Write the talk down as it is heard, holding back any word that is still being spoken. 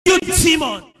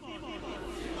demon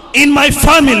in my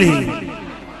family,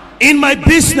 in my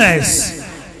business,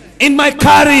 in my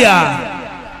career,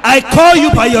 I call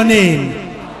you by your name.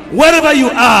 Wherever you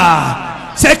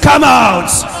are, say come out,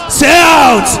 say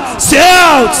out, say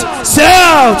out, say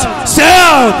out, say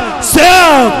out, say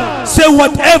out. Say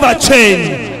whatever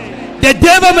chain the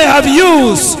devil may have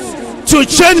used to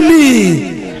chain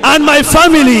me and my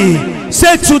family,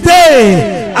 say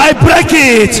today I break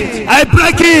it, I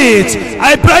break it,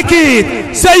 I break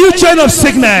it. Say you chain of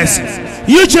sickness,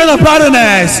 you chain of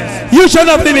barrenness, you chain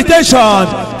of limitation,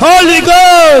 Holy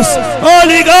Ghost,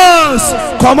 Holy Ghost,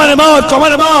 command them out,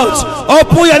 command them out.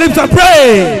 Open your lips and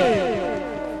pray.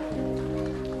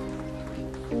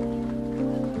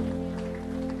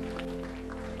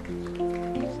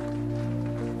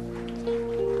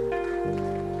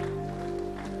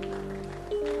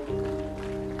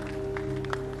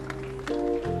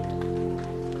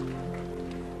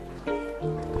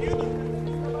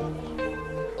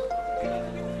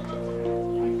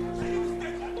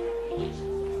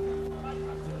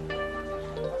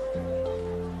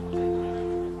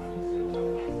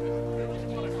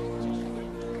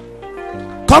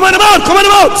 Command him out, command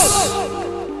him out.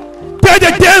 Tell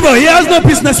the devil he has no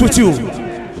business with you.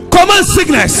 Command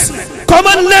sickness,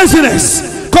 command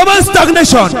laziness, command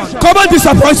stagnation, command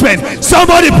disappointment.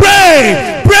 Somebody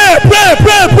pray, pray, pray,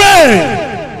 pray, pray.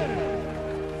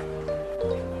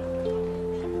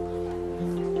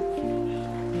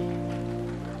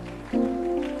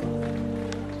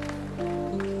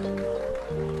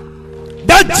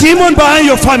 That demon behind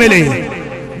your family,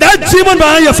 that demon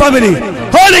behind your family,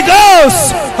 Holy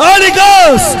Ghost, Holy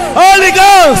Ghost, Holy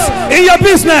Ghost, in your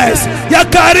business, your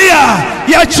career,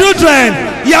 your children,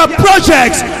 your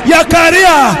projects, your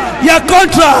career, your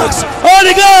contracts,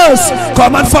 Holy Ghost,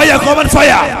 come on fire, come on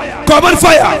fire, come on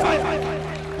fire.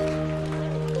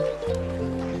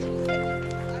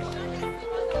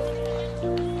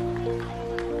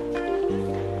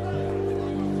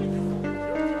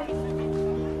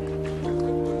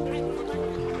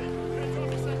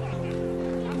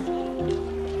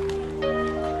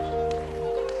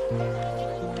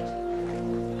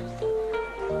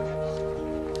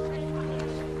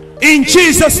 In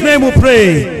Jesus' name we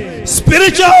pray.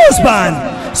 Spiritual husband,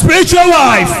 spiritual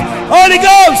wife, Holy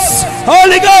Ghost,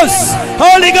 Holy Ghost,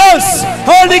 Holy Ghost,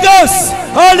 Holy Ghost,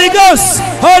 Holy Ghost,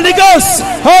 Holy Ghost,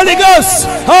 Holy Ghost,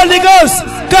 Holy Ghost,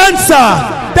 cancer,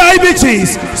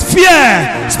 diabetes, fear,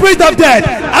 spirit of death,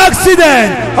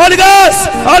 accident, Holy Ghost,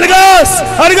 Holy Ghost,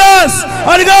 Holy Ghost,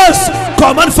 Holy Ghost,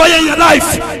 command fire in your life,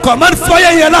 command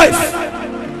fire in your life.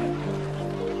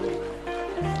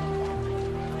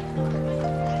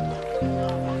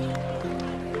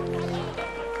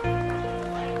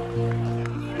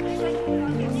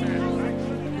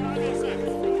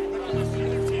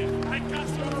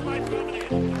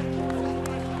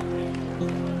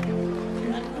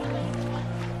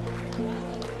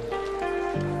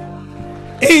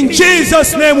 In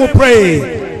Jesus' name we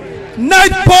pray.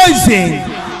 Night poison,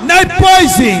 night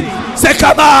poison, say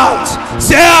come out,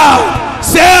 say out,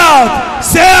 say out,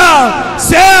 say out,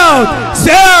 say out,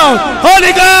 say out.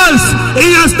 Holy Ghost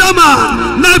in your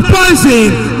stomach, night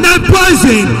poison, night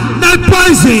poison, night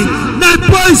poison, night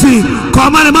poison.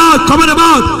 Command them out, command them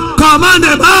out, command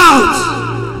them out.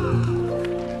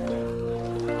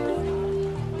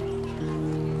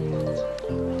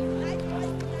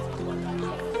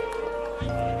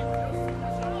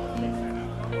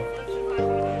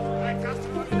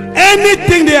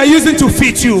 Anything they are using to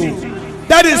feed you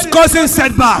that is causing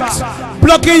setbacks,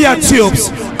 blocking your tubes,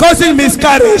 causing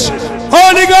miscarriage,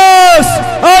 Holy Ghost,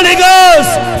 Holy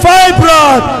Ghost,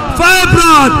 fibroid,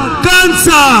 fibroid,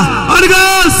 cancer, Holy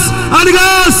Ghost, Holy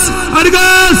Ghost, Holy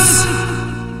Ghost.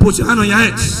 Put your hand on your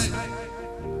head.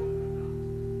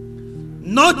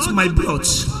 Not my blood,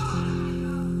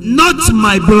 not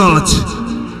my blood.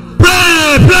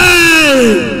 Pray,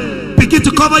 pray. Begin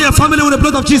to cover your family with the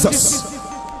blood of Jesus.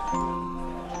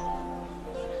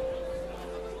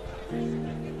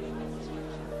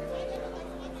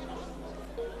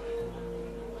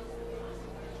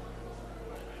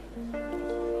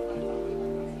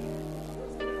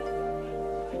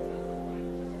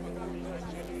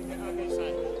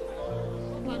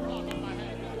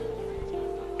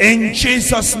 In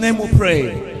Jesus' name we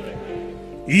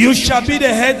pray. You shall be the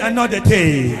head and not the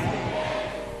tail.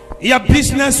 Your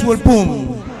business will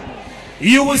boom.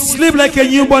 You will sleep like a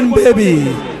newborn baby.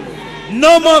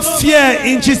 No more fear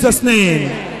in Jesus' name.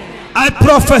 I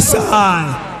prophesy.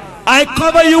 I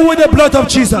cover you with the blood of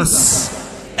Jesus.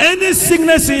 Any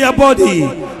sickness in your body,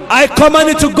 I command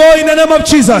it to go in the name of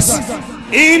Jesus.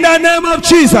 In the name of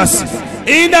Jesus.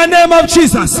 In the name of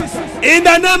Jesus. In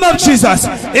the name of Jesus.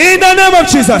 In the name of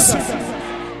Jesus.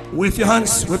 With your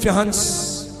hands. With your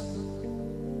hands.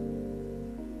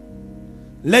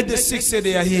 Let the sick say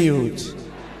they are healed.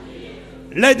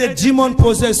 Let the demon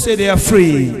possessed say they are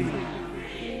free.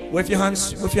 With your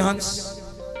hands. With your hands.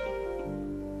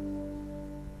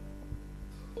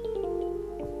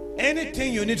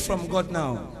 Anything you need from God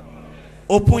now,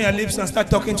 open your lips and start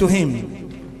talking to Him.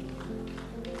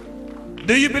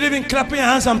 Do you believe in clapping your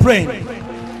hands and praying?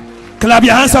 Clap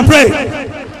your hands and pray.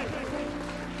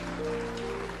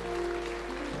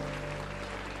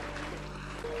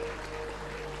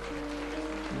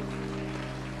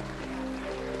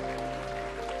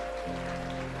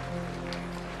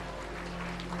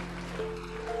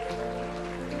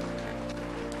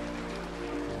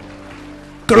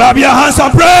 Clap your hands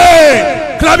and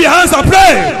pray. Clap your hands and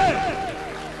pray.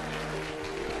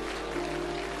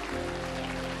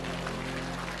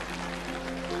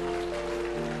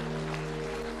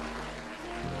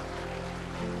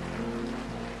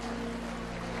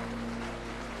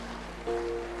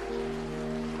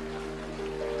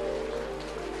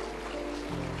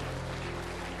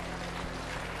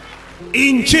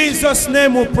 In Jesus'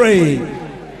 name we pray.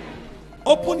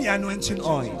 Open your anointing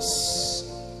oils.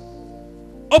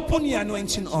 Open your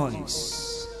anointing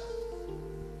oils.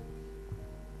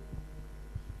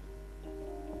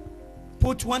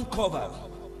 Put one cover.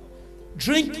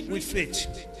 Drink with faith.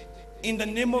 In the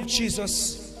name of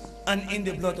Jesus and in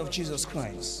the blood of Jesus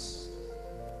Christ.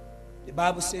 The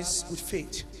Bible says with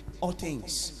faith all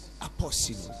things are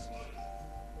possible.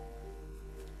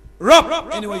 Rub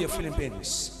anywhere you're feeling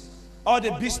pains. All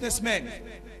the businessmen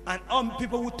and all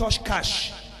people who touch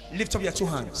cash, lift up your two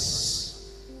hands.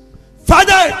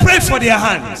 Father, I pray for their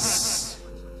hands.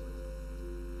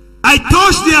 I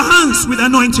touch their hands with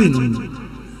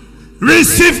anointing.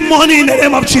 Receive money in the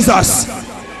name of Jesus.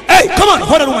 Hey, come on,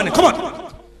 hold on one minute, come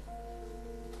on.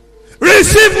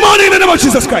 Receive money in the name of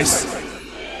Jesus Christ.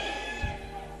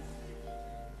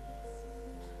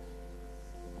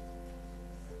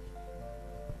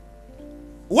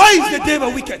 Why is the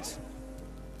devil wicked?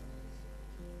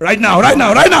 Right now, right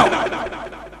now, right now.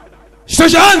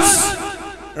 Stretch your hands.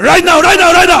 Right now, right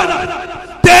now, right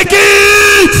now. Take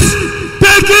it.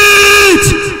 Take it.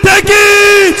 Take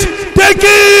it. Take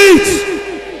it.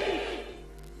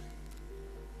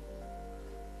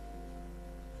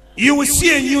 You will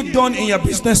see a new dawn in your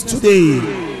business today.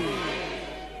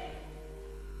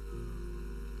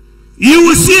 You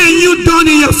will see a new dawn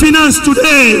in your finance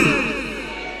today.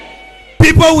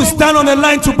 People will stand on the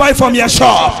line to buy from your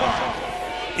shop.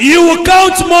 You will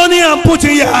count money and put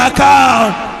in your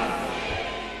account.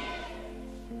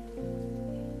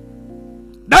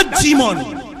 That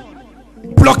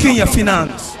demon blocking your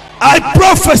finance, I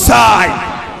prophesy.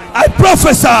 I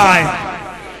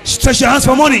prophesy. Stretch your hands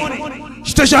for money.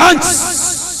 Stretch your hands.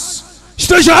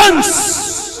 Stretch your hands.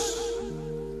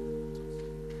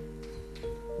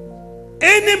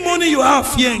 Any money you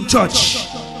have here in church,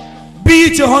 be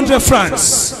it 100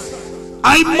 francs,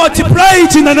 I multiply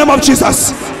it in the name of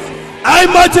Jesus. I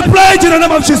multiply it in the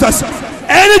name of Jesus.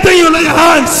 Anything you lay your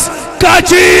hands,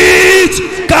 catch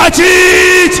it, catch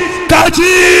it, catch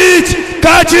it,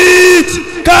 catch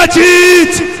it, catch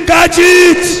it, catch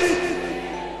it.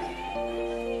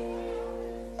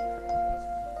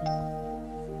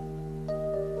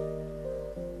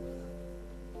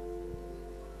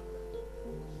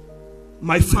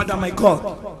 My Father, my God,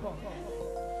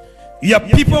 your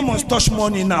people must touch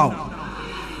money now.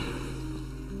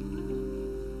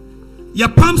 Your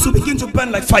palms will begin to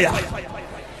burn like fire.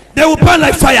 They will burn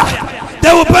like fire.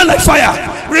 They will burn like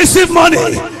fire. Receive money.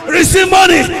 Receive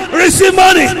money. Receive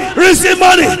money. Receive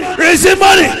money. Receive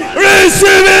money.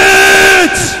 Receive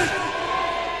it.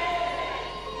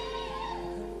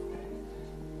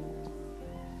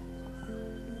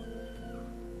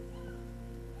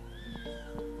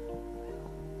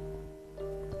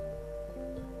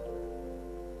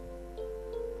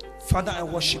 Father, I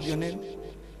worship your name.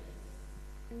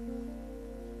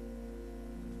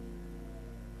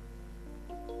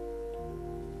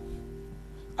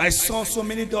 I saw so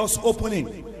many doors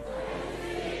opening.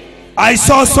 I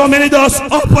saw so many doors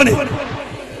opening.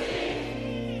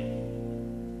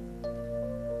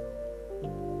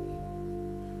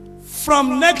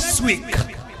 From next week,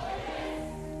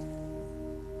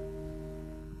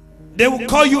 they will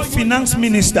call you finance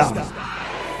minister.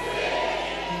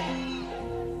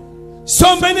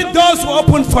 So many doors will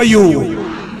open for you.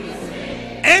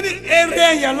 Any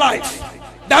area in your life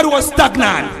that was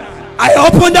stagnant, I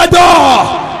open the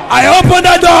door. I open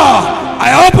the door.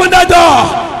 I open the door.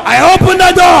 I open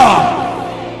the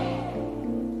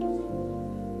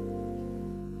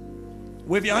door.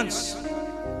 Wave your hands.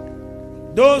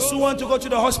 Those who want to go to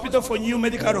the hospital for new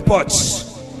medical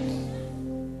reports,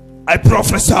 I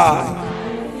prophesy.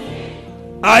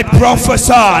 I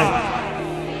prophesy.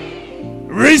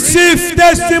 Receive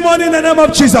testimony in the name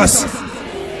of Jesus.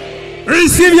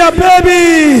 Receive your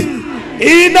baby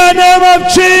in the name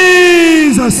of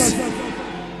Jesus.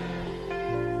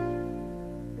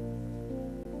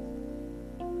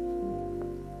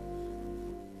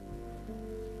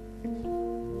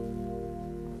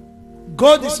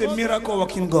 God is a miracle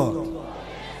working God.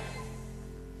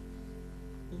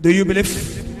 Do you believe?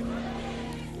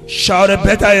 Shout a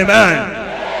better amen.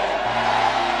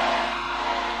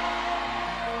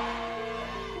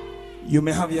 You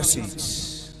may have your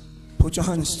seats. Put your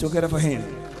hands together for him.